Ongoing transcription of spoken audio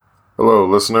Hello,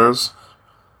 listeners.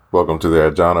 Welcome to the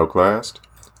Iconoclast.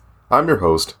 I'm your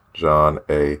host, John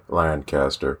A.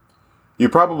 Lancaster. You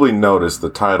probably noticed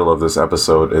the title of this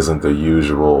episode isn't the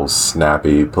usual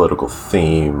snappy political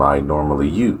theme I normally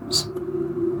use.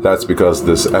 That's because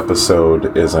this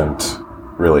episode isn't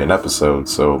really an episode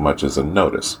so much as a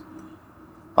notice.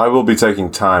 I will be taking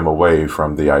time away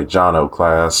from the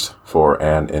Iconoclast for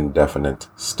an indefinite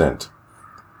stint.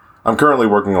 I'm currently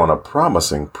working on a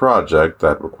promising project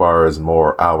that requires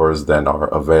more hours than are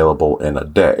available in a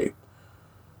day.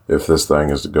 If this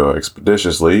thing is to go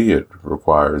expeditiously, it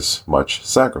requires much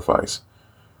sacrifice,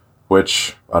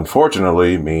 which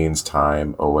unfortunately means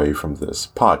time away from this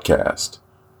podcast.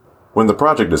 When the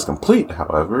project is complete,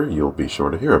 however, you'll be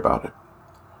sure to hear about it.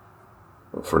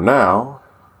 But for now,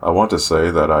 I want to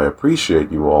say that I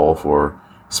appreciate you all for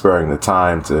sparing the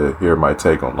time to hear my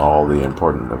take on all the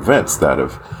important events that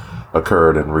have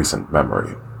occurred in recent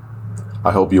memory.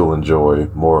 I hope you'll enjoy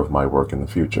more of my work in the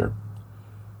future.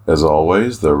 As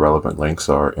always, the relevant links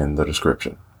are in the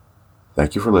description.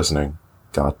 Thank you for listening.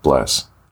 God bless.